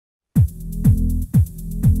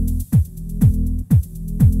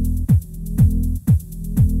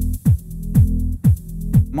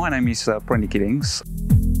My name is Bryn.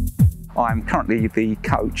 I'm currently the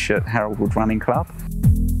coach at Haroldwood Running Club.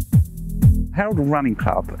 Haroldwood Running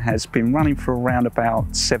Club has been running for around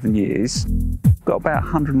about 7 years. We've got about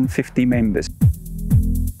 150 members,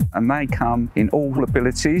 and they come in all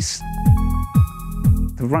abilities.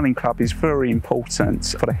 The running club is very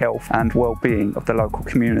important for the health and well-being of the local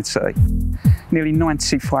community. Nearly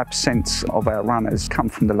 95% of our runners come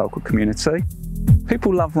from the local community.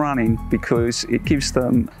 People love running because it gives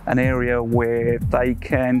them an area where they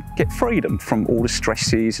can get freedom from all the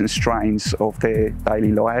stresses and strains of their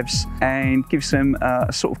daily lives, and gives them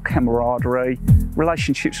a sort of camaraderie,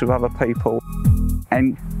 relationships with other people,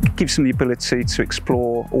 and gives them the ability to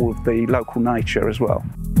explore all of the local nature as well.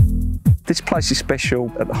 This place is special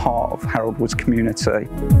at the heart of Haroldwood's community.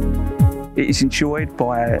 It is enjoyed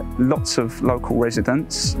by lots of local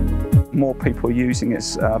residents. More people are using it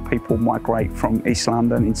as people migrate from East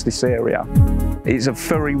London into this area. It is a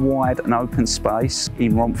very wide and open space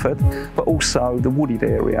in Romford, but also the wooded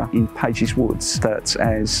area in Pages Woods that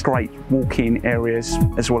has great walk-in areas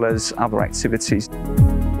as well as other activities.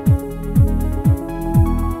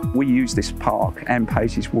 We use this park and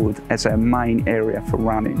Pages Wood as our main area for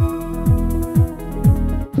running.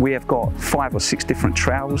 We have got 5 or 6 different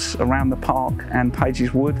trails around the park and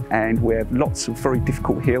Pages Wood, and we have lots of very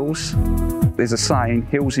difficult hills. There's a saying,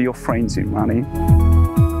 hills are your friends in running.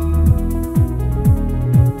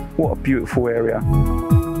 What a beautiful area.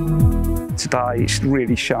 Today it's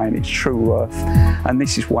really showing its true worth, and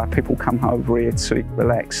this is why people come over here to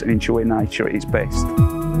relax and enjoy nature at its best.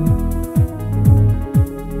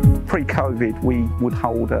 Pre-COVID, we would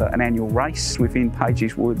hold an annual race within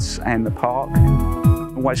Pages Woods and the park.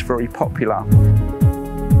 Always very popular.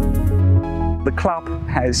 The club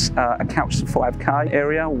has a Couch to 5K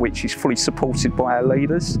area which is fully supported by our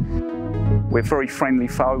leaders. We're very friendly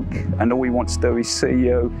folk, and all we want to do is see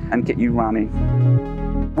you and get you running.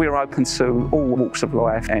 We're open to all walks of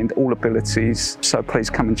life and all abilities, so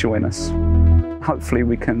please come and join us. Hopefully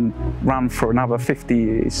we can run for another 50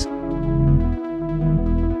 years.